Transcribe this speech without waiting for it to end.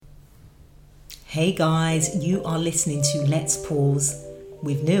Hey guys, you are listening to Let's Pause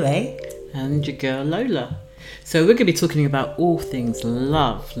with Nue. And your girl Lola. So, we're going to be talking about all things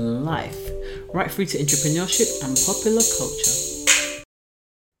love, life, right through to entrepreneurship and popular culture.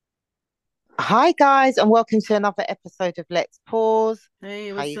 Hi guys, and welcome to another episode of Let's Pause.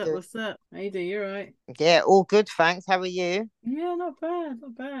 Hey, How what's you up? doing? What's up? How you doing? You alright? Yeah, all good, thanks. How are you? Yeah, not bad,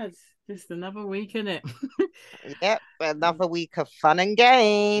 not bad. Just another week in it. Yep, another Yes, week of fun and it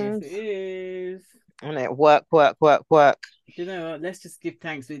games. is. And it work, work, work, work. You know what? Let's just give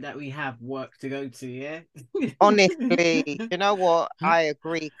thanks that we have work to go to, yeah? Honestly, you know what? I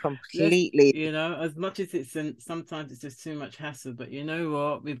agree Let's, completely. as much as sometimes it's just too much hassle, but you know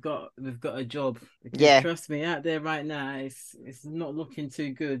what, we've got a job, because Yeah. trust me, out there right now it's not looking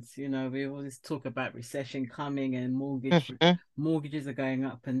too good. We always talk about recession coming and Mhm, mortgages are going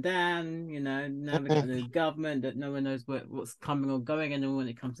up and down. Now we've got a mhm. new government that no one knows what's coming or going, and then when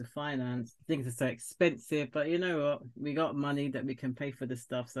it comes to finance, things are so expensive. But you know what, we got money that we can pay for the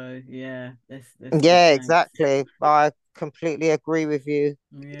stuff, so yeah, let's give Yeah, thanks. exactly. I completely agree with you.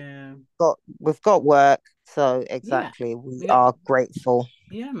 Yeah. We've got work, so Yeah. exactly. We Yeah. are grateful.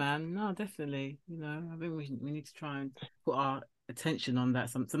 Yeah, man. No, definitely. I think we need to try and put our attention on that.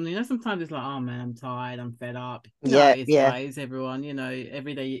 Something, sometimes it's like, oh man, I'm tired, I'm fed up. You know how Yeah, it is, yeah. guys, everyone,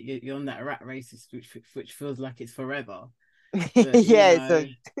 every day you're on that rat race, which feels like it's forever. But Yeah, so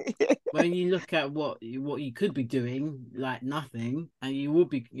when you look at what you could be doing, like nothing, and you would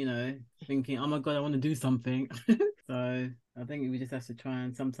be, thinking, oh my God, I want to do something. So I think we just have to try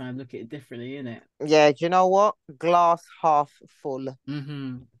and sometimes look at it differently, innit? yeah, do you know what? Glass half full.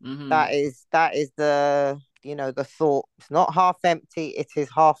 Mm-hmm. Mm-hmm. That is the thought. It's not half empty, it is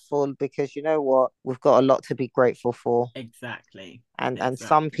half full because you know what? We've got a lot to be grateful for. Exactly. And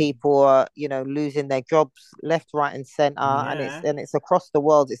some Exactly. people are, losing their jobs left, right, and center, and it's Yeah. and it's across the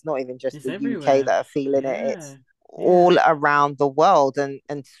world. It's not even just It's the UK everywhere. that are feeling it. It's Yeah. Yeah. all around the world.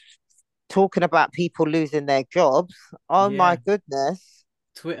 And talking about people losing their jobs, oh my Yeah. goodness.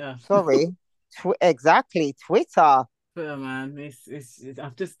 Twitter. Sorry. Exactly, Twitter. Twitter, man.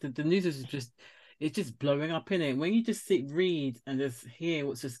 I've just the news is just it's just blowing up in it. When you just read and just hear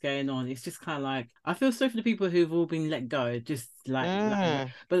what's just going on, it's just kind of like I feel sorry for the people who've all been let go. Just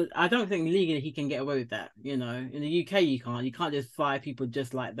Mm, but I don't think legally he can get away with that. In the UK you can't. You can't just fire people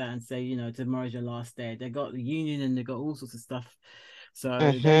just like that and say, tomorrow's your last day. They got the union and they got all sorts of stuff.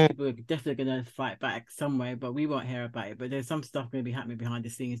 So those hmm people are definitely going to fight back some way, but we won't hear about it. But there's some stuff going to be happening behind the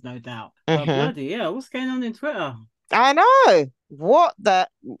scenes, no doubt. But hmm bloody yeah, what's going on in Twitter? I know. What the?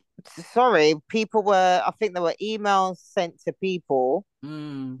 Sorry, people were. I think there were emails sent to people,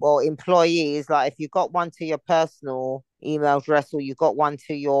 Mm, well, employees. Like if you got one to your personal email address or you got one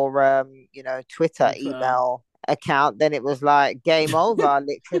to your, Twitter your Twitter. email account, then it was like game over.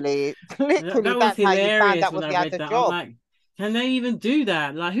 Literally, That literally. was That's how you found hilarious out when whether I you had read a that. I'm job. like, can they even do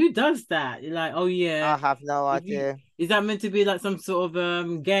that? Like, who does that? You're like, oh I yeah, have no if you idea. is that meant to be like some sort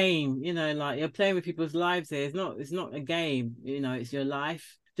of game? Like you're playing with people's lives here. It's not a game. It's your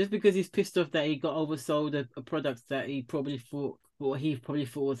life. Just because he's pissed off that he got oversold a product that he probably thought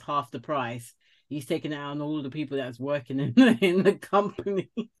was half the price. He's taking it out on all the people that's working in the company.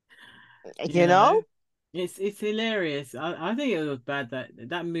 you You know. know it's hilarious. I think it was bad,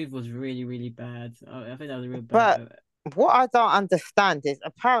 that move was really really bad. I think that was a real bad. But what I don't understand is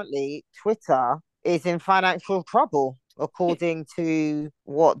apparently Twitter is in financial trouble, Yeah, according to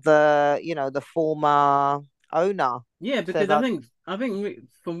what the former owner yeah, says. because I think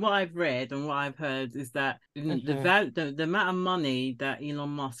from what I've read and what I've heard is that Mhm. the amount of money that Elon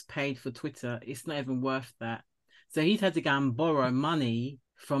Musk paid for Twitter, it's not even worth that. So he's had to go and borrow money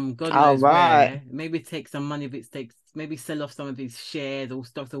from God All knows right. where. Maybe take some money of it, maybe sell off some of his shares or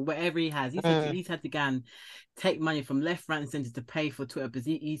stuff or whatever he has. Mm, He's had to go and take money from left, right, and center to pay for Twitter because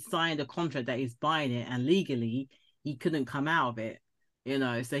he signed a contract that he's buying it, and legally he couldn't come out of it.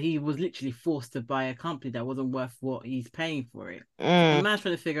 So he was literally forced to buy a company that wasn't worth what he's paying for it. So the mm. man's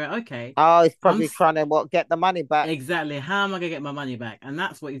trying to figure out, okay, Oh, he's I'm probably trying to get the money back. exactly, how am I gonna get my money back? And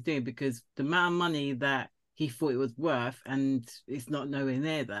that's what he's doing, because the amount of money that he thought it was worth, and it's not nowhere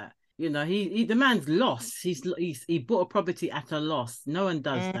near that. The man's lost. He bought a property at a loss. No one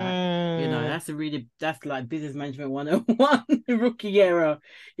does that. Mm, That's like business management 101, rookie error.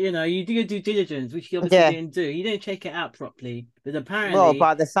 You do your due diligence, which he obviously yeah. didn't do. He didn't check it out properly. But Well, apparently,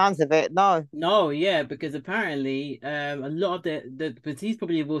 by the sounds of it, no. no, yeah, because apparently, a lot of but he's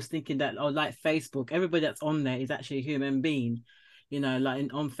probably was thinking that, oh, like Facebook, everybody that's on there is actually a human being.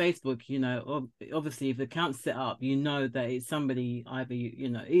 Like on Facebook, obviously if the account's set up, that it's somebody, either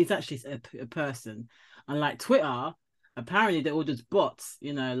it's actually a person. Unlike Twitter, apparently they're all just bots.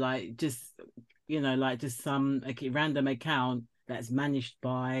 Like just like just some random account that's managed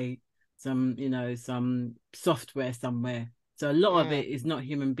by some software somewhere. So a lot of it is not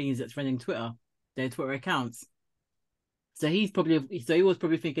human beings that's running Twitter. They're Twitter accounts. So he was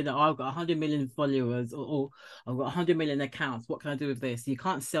probably thinking that, oh, I've got 100 million followers, or I've got 100 million accounts. What can I do with this? You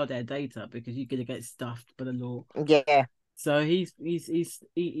can't sell their data because you're gonna get stuffed by the law. Yeah. So he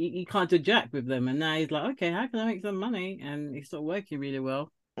can't do jack with them, and now he's like, okay, how can I make some money? And it's not working really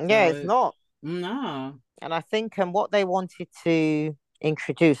well. Yeah, it's not. No. And I think what they wanted to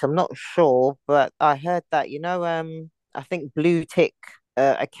introduce, I'm not sure, but I heard that, I think blue tick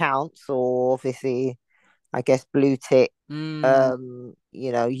accounts, or obviously I guess blue tick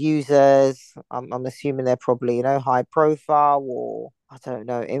users. I'm assuming they're probably, high profile, or I don't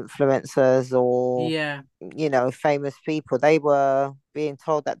know, influencers, or Yeah. famous people. They were being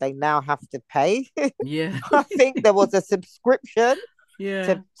told that they now have to pay. Yeah. I think there was a subscription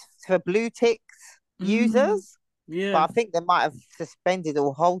Yeah. to blue ticks users. Yeah. But I think they might have suspended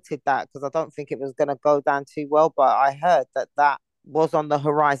or halted that because I don't think it was going to go down too well. But I heard that was on the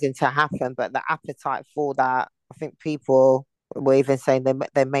horizon to happen. But the appetite for that, I think people were even saying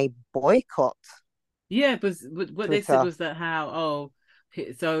they may boycott. Yeah, but what Twitter. they said was that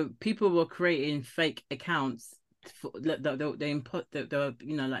so people were creating fake accounts for the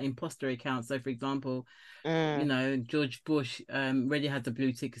like imposter accounts. So for example, George Bush already had the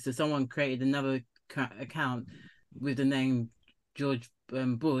blue ticket, so someone created another account with the name George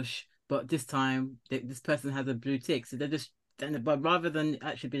Bush, but this time this person has a blue tick, so they're just. But rather than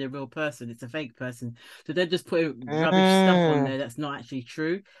actually being a real person, it's a fake person. So they're just putting rubbish stuff on there that's not actually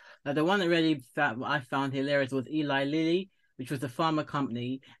true. The one that I found hilarious was Eli Lilly, which was a pharma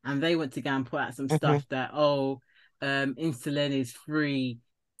company, and they went to go and put out some stuff that insulin is free.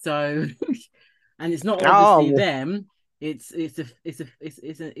 So, and it's not obviously them. It's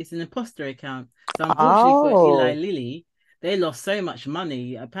an imposter account. So unfortunately for Eli Lilly, they lost so much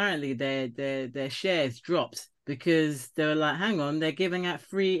money. Apparently, their shares dropped because they were like, hang on, they're giving out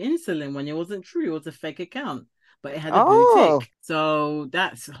free insulin when it wasn't true. It was a fake account, but it had a blue tick. So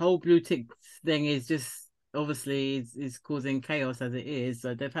that whole blue tick thing is just obviously is causing chaos as it is.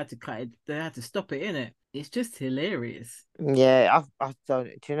 So they've had to cut it. They had to stop it, innit? It's just hilarious. Yeah, I don't.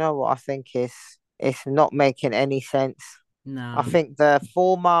 Do you know what I think? It's not making any sense. No. I think the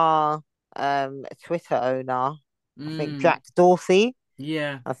former Twitter owner, I think Jack Dorsey.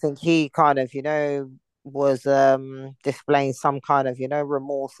 Yeah. I think he kind of, was displaying some kind of,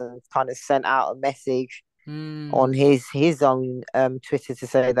 remorse, and kind of sent out a message on his own Twitter to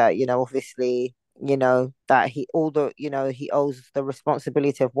say that, obviously, that he owes the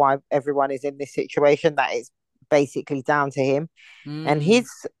responsibility of why everyone is in this situation, that it's basically down to him. And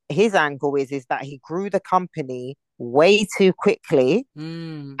his angle is that he grew the company way too quickly,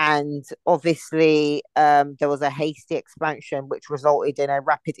 and obviously there was a hasty expansion which resulted in a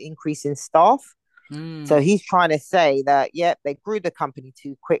rapid increase in staff. So he's trying to say that they grew the company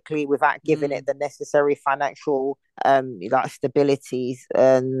too quickly without giving it the necessary financial stabilities.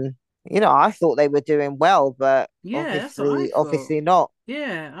 And I thought they were doing well, but obviously not.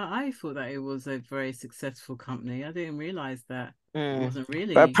 Yeah, I thought that it was a very successful company. I didn't realize that it wasn't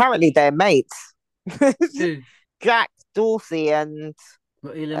really. But apparently they're mates. Who? Jack Dorsey and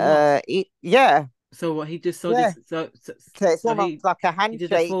Elon Musk. Yeah. So what he just sold his, so it's almost like a handshake. He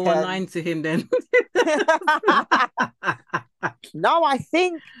did a 419 to him then. No, I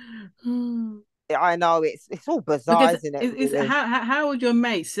think I know it's all bizarre, isn't it? Really? How would your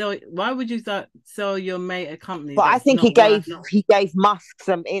mate sell? Why would you sell your mate a company? But I think he gave Musk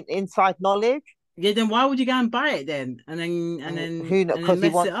some inside knowledge. Yeah, then why would you go and buy it then? And then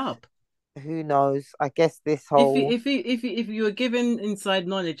mess it up? Who knows? I guess this whole if you were given inside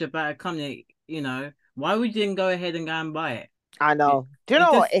knowledge about a company, why would you then go ahead and go and buy it? I know. Do you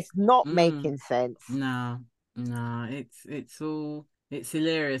know what? It's not making sense. No, it's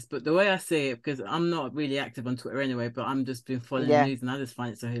hilarious. But the way I see it, because I'm not really active on Twitter anyway, but I'm just been following the news and I just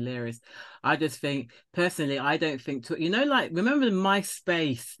find it so hilarious. I just think, personally, I don't think like, remember the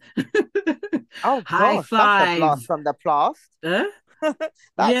MySpace? Oh, high gosh, five. That's a blast from the past.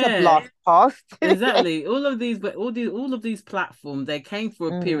 That's a blast past. Exactly. All of these platforms, they came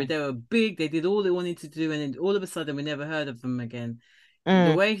for a period. They were big. They did all they wanted to do, and then all of a sudden, we never heard of them again.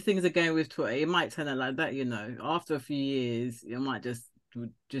 The way things are going with Twitter, it might turn out like that. After a few years, it might just.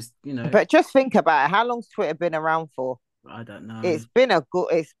 But just think about it. How long's Twitter been around for? I don't know. It's been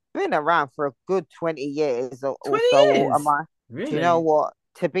around for a good 20 years or 20 so. years? Am I? Really? Do you know what?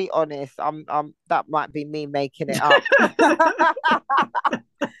 To be honest, I'm that might be me making it up.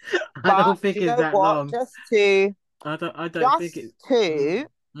 I don't think it's that long. Just to I don't think it's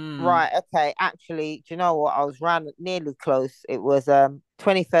Mm. Right, okay. Actually, do you know what? I was round nearly close. It was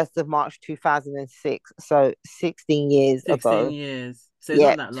 21st of March 2006, so 16 years 16 ago. years. So it's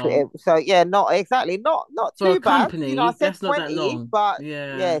Yeah, not that long. so yeah, not exactly, not For a too bad. I company, said that's not that 20, long. but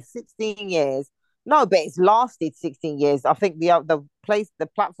Yeah. yeah, 16 years. No, but it's lasted 16 years. I think the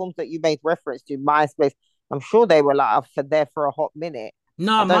platforms that you made reference to, MySpace, I'm sure they were like for there for a hot minute.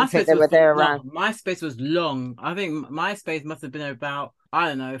 No, I don't think they were there around. MySpace was long. I think MySpace must have been about, I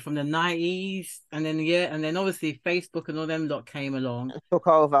don't know, from the 90s, and then and then obviously Facebook and all them lot came along Took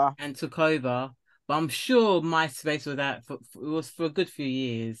over. and took over. But I'm sure MySpace was it was for a good few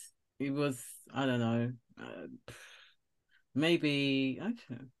years. It was, I don't know, maybe I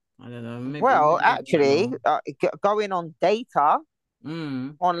don't know, Well, maybe it wasn't that actually, long. going on data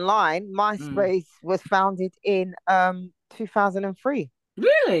Mm, online, mm. MySpace was founded in 2003.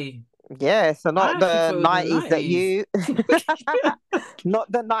 Really? Yeah, so not I actually the thought it was in the 90s that 90s. you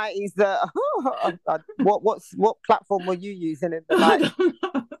not the 90s that what platform were you using in the I 90s? don't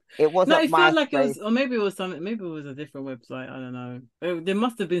know. It No, wasn't it felt like it was, MySpace. or maybe it was something. Maybe it was a different website. I don't know. There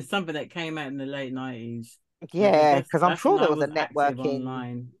must have been something that came out in the late 90s because Yeah, because I'm that's when sure I there was a was active networking.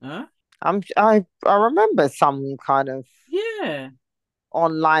 online. Huh? I remember some kind of Yeah,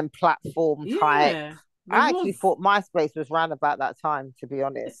 online platform type. yeah. There I actually was. thought MySpace was around about that time, to be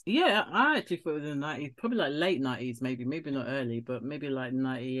honest. Yeah, I actually thought it was in the 90s, probably like late 90s, maybe not early, but maybe like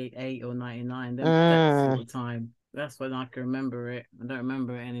 98 or 99. Then that sort Mm, of time. That's when I can remember it. I don't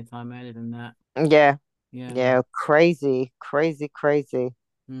remember it any time earlier than that. yeah, Yeah. yeah, crazy, crazy, crazy.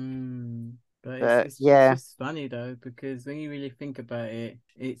 Mm. But But it's yeah. just funny though, because when you really think about it,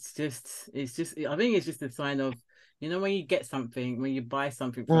 it's just I think it's just a sign of, when you get something, when you buy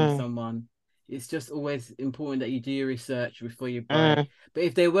something from Mm, someone, it's just always important that you do your research before you buy it. mm. But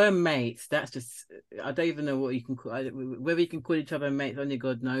if they were mates, that's just, I don't even know what you can call, whether you can call each other mates, only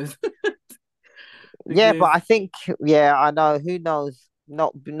God knows. Yeah, but Because I think, yeah, I know. Who knows?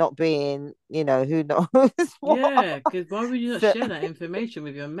 Not being, who knows what yeah, because why would you not so share that information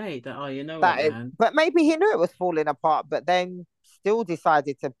with your mate that, oh, you know what, that is. man, But maybe he knew it was falling apart, but then still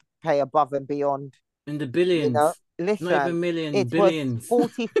decided to pay above and beyond. in the billions, not Listen, even million, it was billions.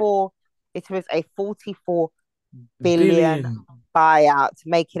 44. It was a 44 billion Billion. buyout,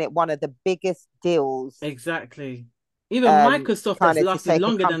 making it one of the biggest deals. Exactly. Even Um, Microsoft has Kind of to lasted take a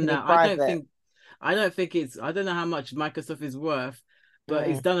longer than company that. private. I don't think I don't know how much Microsoft is worth, but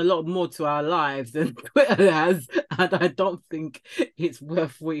it's Mm. done a lot more to our lives than Twitter has. And I don't think it's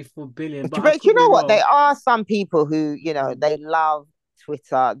worth 44 billion, but I But you could be know what? There wrong. are some people who, Mm. they love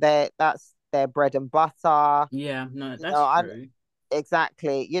Twitter. That's their bread and butter. Yeah, no, You know, that's I true.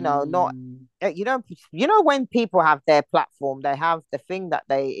 exactly. Not Mm. when people have their platform, they have the thing that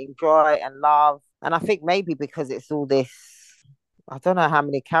they enjoy and love. And I think maybe because it's all this, I don't know how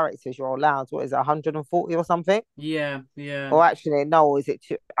many characters you're allowed. What is it, 140 or something? Yeah, yeah. Or actually, no, is it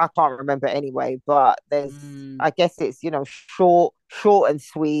two? I can't remember anyway. But Mm. I guess it's short and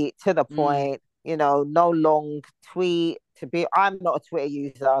sweet, to the Mm. point. No long tweet. I'm not a Twitter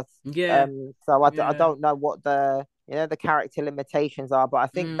user, Yeah, I yeah. don't know what the character limitations are. But I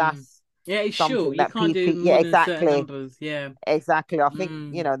think Mm. that's Yeah, it's something short. You that can't do people, yeah, more than certain exactly, numbers. Yeah. exactly. I think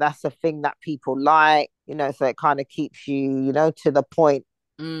Mm. that's a thing that people like. So it kind of keeps you, to the point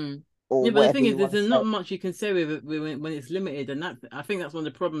Mm. or Yeah, but the whatever thing is, you want to there's not say. much you can say with it when it's limited, and that I think that's one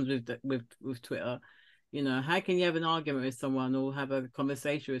of the problems with Twitter. How can you have an argument with someone or have a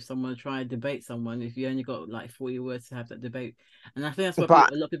conversation with someone, try and debate someone if you only got like 40 words to have that debate? And I think that's why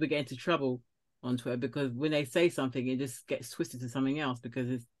But a lot of people get into trouble on Twitter because when they say something, it just gets twisted to something else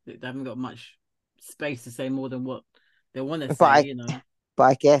because they haven't got much space to say more than what they want to but say.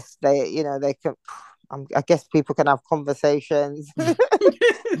 I guess they can. I guess people can have conversations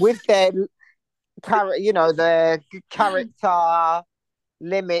with their character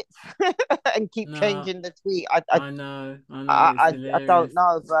limits and keep No, changing the tweet. I know, it's I don't hilarious.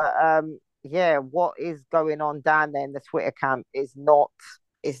 know, but yeah, what is going on down there in the Twitter camp is not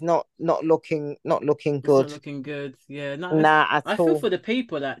looking It's not good. looking good. Yeah, no, Nah, at I feel all. for the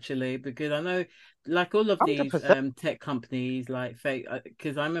people actually because I know, like all of these 100%. tech companies, like fake.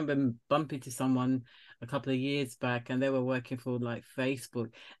 Because I remember bumping to someone a couple of years back, and they were working for like Facebook,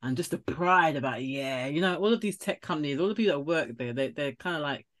 and just the pride about yeah, all of these tech companies, all the people that work there, they're kind of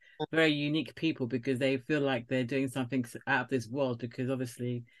like very unique people because they feel like they're doing something out of this world because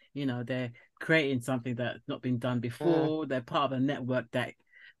obviously they're creating something that's not been done Mm, before. They're part of a network that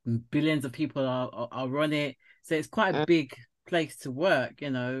billions of people are on it. So it's quite a mm. big place to work,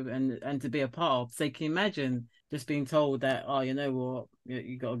 and to be a part of. So you can imagine just being told that, oh, you know what,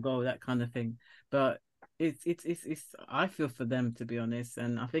 you got to go, that kind of thing. But it's I feel for them, to be honest,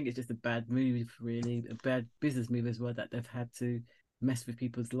 and I think it's just a bad move, really, a bad business move as well, that they've had to mess with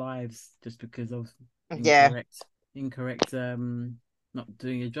people's lives just because of Yeah, incorrect not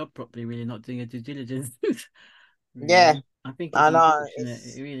doing your job properly, really, not doing your due diligence. yeah, Really, I think it's I know.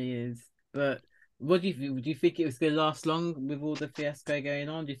 unfortunate. It really is. But what do you think? Do you think it was going to last long with all the fiasco going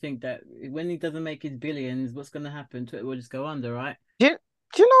on? Do you think that when he doesn't make his billions, what's going to happen? Twitter will just go under, right? Do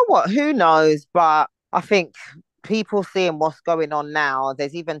you know what? Who knows? But I think people seeing what's going on now,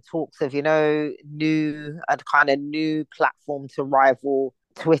 there's even talks of, new and kind of new platform to rival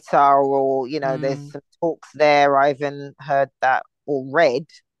Twitter, or, there's Mm, some talks there. I even heard that or read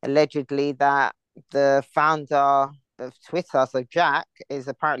allegedly that the founder of Twitter, so Jack, is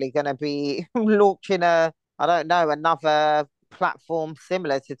apparently going to be launching I don't know, another platform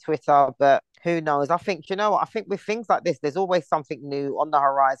similar to Twitter, but who knows? I think, what? I think with things like this, there's always something new on the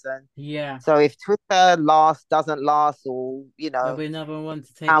horizon. yeah, So if Twitter doesn't last, or, there'll be another one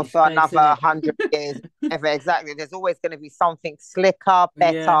to take out its for place, another in it. 100 years, ever exactly, there's always going to be something slicker, Yeah,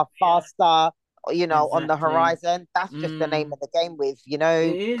 better, faster, on the exactly. horizon. That's just the name Mm, of the game with, it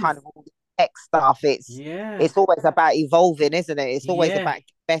kind is. of all the tech stuff. Yeah, It's always about evolving, isn't it? It's always yeah, about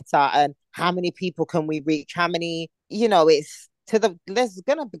better, and how many people can we reach? How many, it's to the we're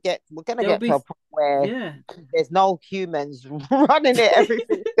gonna there'll get to be. a point where Yeah, there's no humans running it.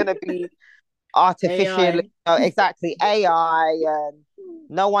 Everything's gonna be artificial, AI. exactly, AI, and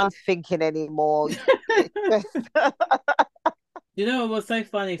no one's thinking anymore. It's just You know what's so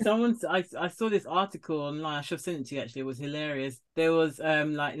funny? I saw this article online. I should have sent it to you actually. It was hilarious. There was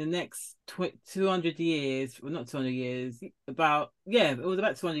like the next 200 years, well not 200 years, about yeah, it was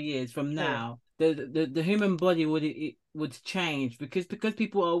about 200 years from mm, now. The human body would change because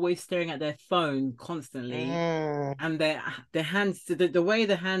people are always staring at their phone constantly, mm, and their hands, the way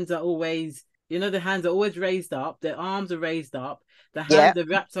the hands are always, the hands are always raised up, their arms are raised up, the yeah. hands are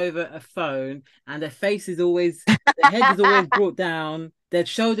wrapped over a phone, and their face is always, their head is always brought down, their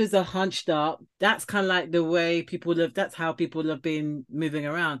shoulders are hunched up. That's kind of like the way people live. That's how people have been moving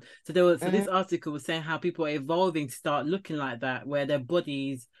around. So Mm, this article was saying how people are evolving to start looking like that, where their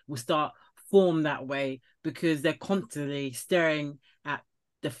bodies will start form that way because they're constantly staring at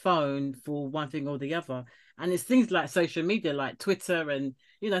the phone for one thing or the other. And it's things like social media, like Twitter, and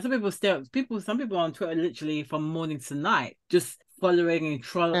some people on Twitter literally from morning to night, just following and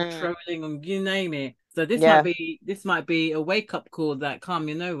mm, trolling and you name it. So yeah. this might be a wake up call that come,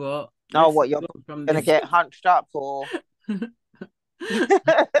 you know what? Oh, Let's what, you're move on from gonna this. get hunched up, or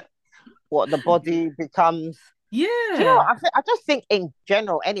what, the body becomes? Do you know Yeah, what? I just think in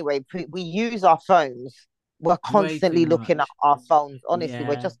general, anyway, we use our phones. We're way too constantly looking at much. our phones. Honestly,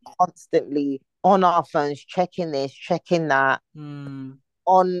 we're Yeah. just constantly on our phones, checking this, checking that, Mm,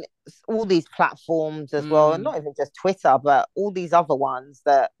 on all these platforms as well. And mm, not even just Twitter, but all these other ones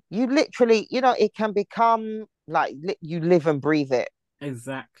that you literally, it can become like you live and breathe it.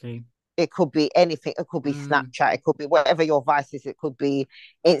 exactly. It could be anything. It could be Mm, Snapchat. It could be whatever your vice is. It could be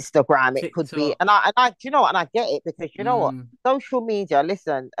Instagram. It could be, TikTok. do you know what? And I get it, because you know what? Mm, Social media.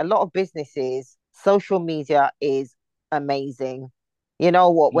 Listen, a lot of businesses, social media is amazing. You know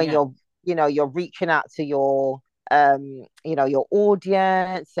what? When yeah, you're reaching out to your audience,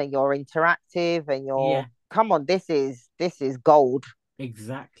 and you're interactive, and yeah, come on, this is gold.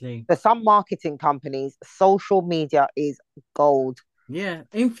 exactly. For some marketing companies, social media is gold. Yeah,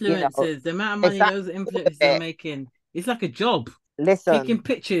 You know, influencers, the amount of money exactly, those all of influencers are it. making, it's like a job. Listen, Taking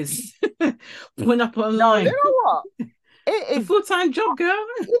pictures, putting up no, you online. know what? It's a It is full-time job, girl.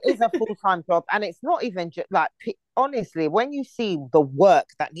 it is a full-time job, and it's not even just like, honestly, when you see the work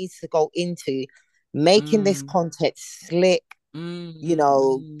that needs to go into making this Mm, content slick, the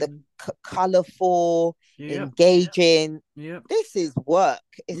mm. colorful, Yep, engaging, yep. this is work.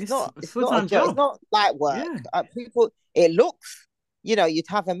 It's It's not a it's not a full-time job. It's job. not light work. Yeah. People, it looks, you'd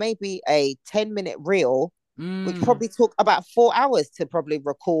have maybe a 10-minute reel, which Mm. probably took about 4 hours to probably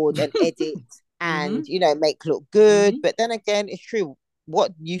record and edit, Mm-hmm. and make look good. Mm-hmm. But then again, it's true.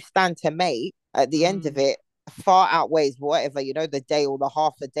 What you stand to make at the end of Mm. it far outweighs whatever, the day or the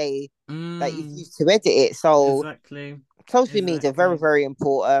half a day that you've Mm. used to edit it. So Exactly. social media, very, Exactly. very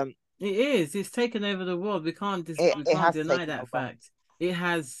important. It is. It's taken over the world. We It can't has deny taken that over. fact. It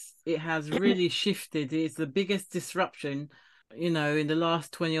has really shifted. It's the biggest disruption, in the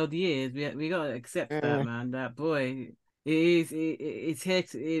last 20 odd years. We got to accept that, Mm, man. That boy, it's here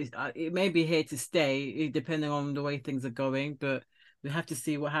to it may be here to stay, depending on the way things are going. But we have to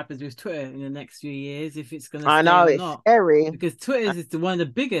see what happens with Twitter in the next few years, if it's going to I stay know or it's not. scary. Because Twitter is the one of the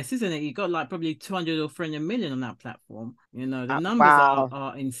biggest, isn't it? You got like probably 200 or 300 million on that platform. You know, the numbers Wow.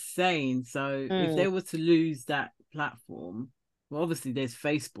 are insane. So if Mm. they were to lose that platform, well, obviously there's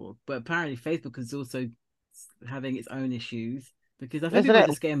Facebook, but apparently Facebook is also having its own issues, because I think Isn't people are it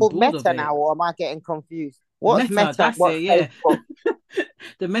just getting called bored of Meta it. now, or am I getting confused? What's Meta, Meta? that's it, What's yeah. Facebook?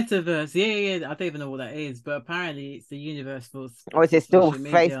 The metaverse, yeah. I don't even know what that is, but apparently it's the universe Or is for it still social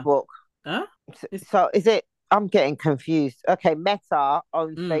media. Facebook? Huh? It's So is it? I'm getting confused. Okay, Meta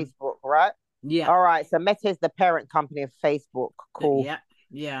owns mm, Facebook, right? yeah, All right. So Meta is the parent company of Facebook. Cool.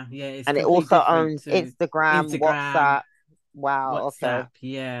 yeah, yeah. It's And it completely also different owns to Instagram, Instagram, WhatsApp. Wow. Okay. WhatsApp.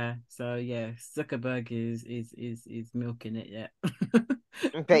 Yeah. So yeah, Zuckerberg is milking it. Yeah.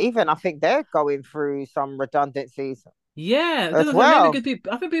 But even I think they're going through some redundancies Yeah, because as I said maybe well. because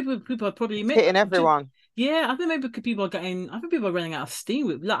people, I think people are probably It's hitting just, everyone. yeah, I think maybe because people are getting, I think people are running out of steam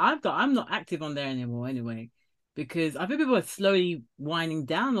with. Like I'm not active on there anymore anyway, because I think people are slowly winding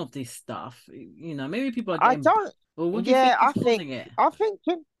down of this stuff. You know, maybe people are I getting. don't. Well, what do you Yeah, think is causing it? I think.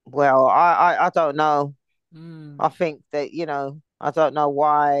 Well, I don't know. Mm. I think that, I don't know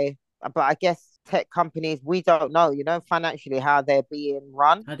why, but I guess tech companies, we don't know, financially how they're being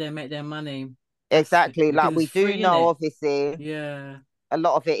run. How they make their money? That's it, Exactly. because Like it's we do free in know, it. obviously, Yeah, a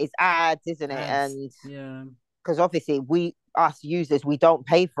lot of it is ads, isn't it? ads. And Yeah, because obviously us users, we don't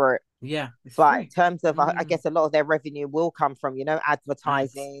pay for it. yeah, it's But in free. terms of, I Mm. guess a lot of their revenue will come from, Ads.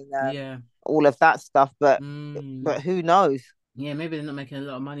 advertising and Yeah. all of that stuff. Mm. But who knows? Yeah, maybe they're not making a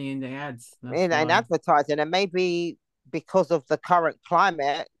lot of money in the ads. That's In why. advertising, and maybe because of the current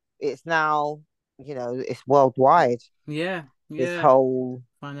climate, it's now, it's worldwide. Yeah, This yeah. whole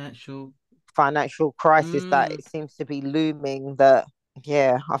Financial. financial crisis that Mm. it seems to be looming. That,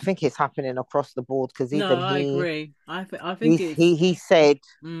 yeah, I think it's happening across the board because No, even I agree. I think he's it's he said,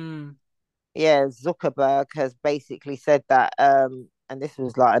 mm, yeah, Zuckerberg has basically said that, and this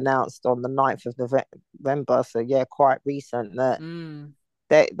was like announced on the 9th of November, so yeah, quite recent, that mm.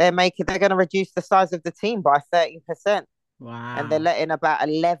 they're going to reduce the size of the team by 30%, and they're Wow. letting about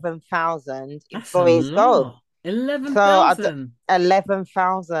 11,000 That's a employees go. lot. So 11,000.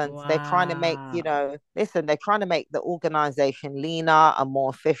 11,000. They're trying to make, Wow. listen, they're trying to make the organization leaner and more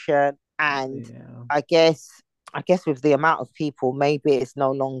efficient. And Yeah. I guess, with the amount of people, maybe it's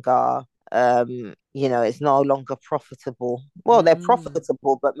no longer, it's no longer profitable. Well, they're Mm.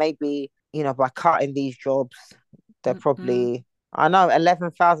 profitable, but maybe, by cutting these jobs, they're Mm-mm. probably, I know,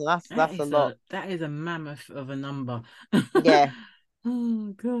 11,000. That's a lot. That is a mammoth of a number. Yeah.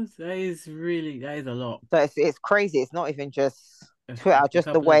 Oh God, that is a lot. So it's crazy. It's not even just Twitter. A Just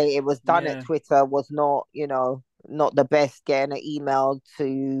the couple of way it was done at yeah. Twitter was not, not the best. Getting an email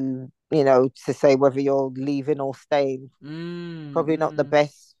to say whether you're leaving or staying. Mm, Probably not the mm.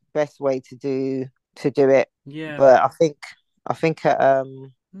 best way to do it. Yeah. But I think yeah,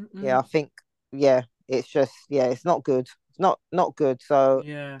 Mm-mm. I think, yeah, it's just, yeah, it's not good. It's not good. So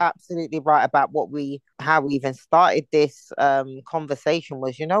Yeah. absolutely right about how we even started this conversation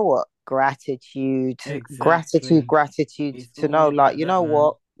was, what, Exactly. gratitude It's to all know, like, about that, man.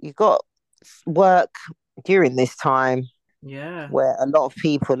 what, you got work during this time Yeah. where a lot of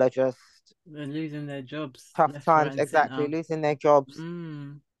people are just They're losing their jobs tough left, right, times, and exactly, center. losing their jobs.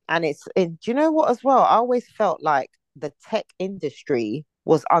 Mm. And do you know what, as well, I always felt like the tech industry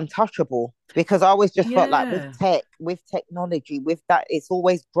was untouchable, because I always just felt like Yeah. with technology, with that, it's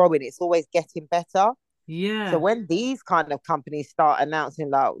always growing, it's always getting better. So Yeah. when these kind of companies start announcing,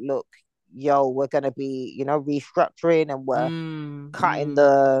 like, look, yo, we're going to be, restructuring, and we're Mm. cutting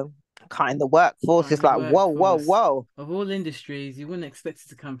Mm. the workforce, Find it's the like, whoa, whoa, workforce whoa. of all industries, you wouldn't expect it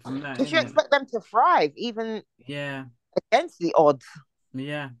to come from that, Because you innit? expect them to thrive even Yeah. against the odds.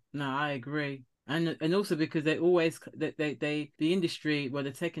 Yeah, no, I agree. And also because they always they the industry, well,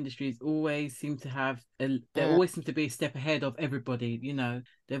 the tech industries always seem to have they Mm, always seem to be a step ahead of everybody, you know.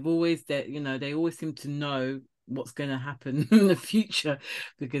 They've always that you know, they always seem to know what's going to happen in the future,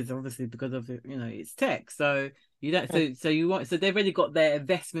 because obviously because of it, you know, it's tech. So you don't mm, so you want so they've already got their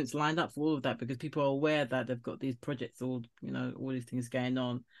investments lined up for all of that, because people are aware that they've got these projects, all, you know, all these things going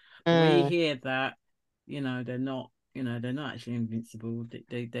on. But when you mm, hear that, you know, they're not, you know, they're not actually invincible.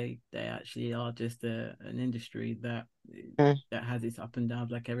 They actually are just an industry mm. that has its up and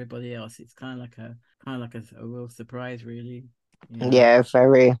downs like everybody else. It's kind of like a real surprise, really. You know. Yeah,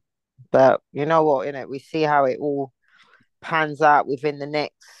 very. But you know what, innit? We see how it all pans out within the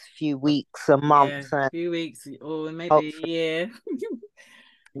next few weeks and Yeah, months, and few weeks or maybe hope a year.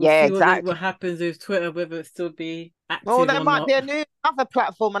 we'll Yeah, see exactly. what happens with Twitter, whether it still be Oh, active there or might be not. another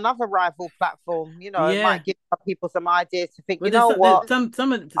platform, another rival platform. It Yeah. might give some people some ideas to think. Well, You know there's what? some I'm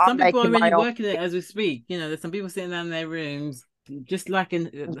people are making already my own. working it as we speak. There's some people sitting down in their rooms, just like in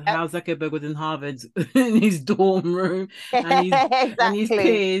Yep. how Zuckerberg was in Harvard in his dorm room, and his Exactly.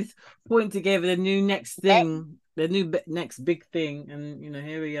 peers putting together the new next Yep. thing, the new next big thing, and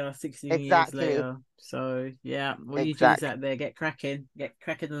here we are, 16 years Exactly. later. So yeah, all you G's Exactly. out there, get cracking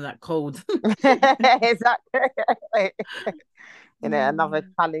on that code. Exactly. Another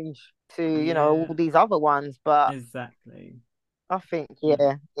challenge to all Yeah, these other ones, but exactly. I think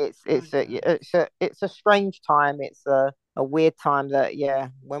Mm. Okay. it's a strange time. It's a weird time that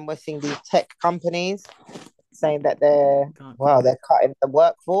when we're seeing these tech companies saying that Can't they're cutting the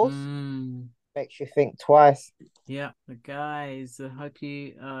workforce, Mm. makes you think twice. Yeah, guys, I hope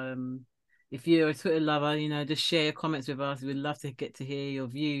you if you're a Twitter lover, just share your comments with us. We'd love to get to hear your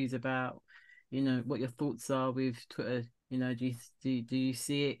views about, what your thoughts are with Twitter. Do you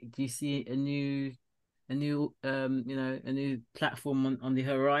see it? Do you see a new platform on the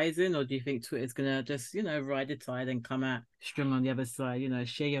horizon, or do you think Twitter's gonna just, ride the tide and come out strong on the other side?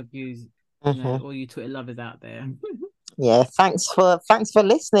 Share your views, Hmm. all you Twitter lovers out there. Yeah, thanks for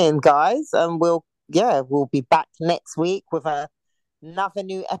listening, guys, and we'll be back next week with another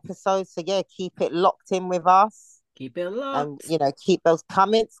new episode. So yeah, keep it locked in with us, Keep it and locked. keep those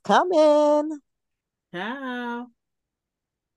comments coming. Ciao.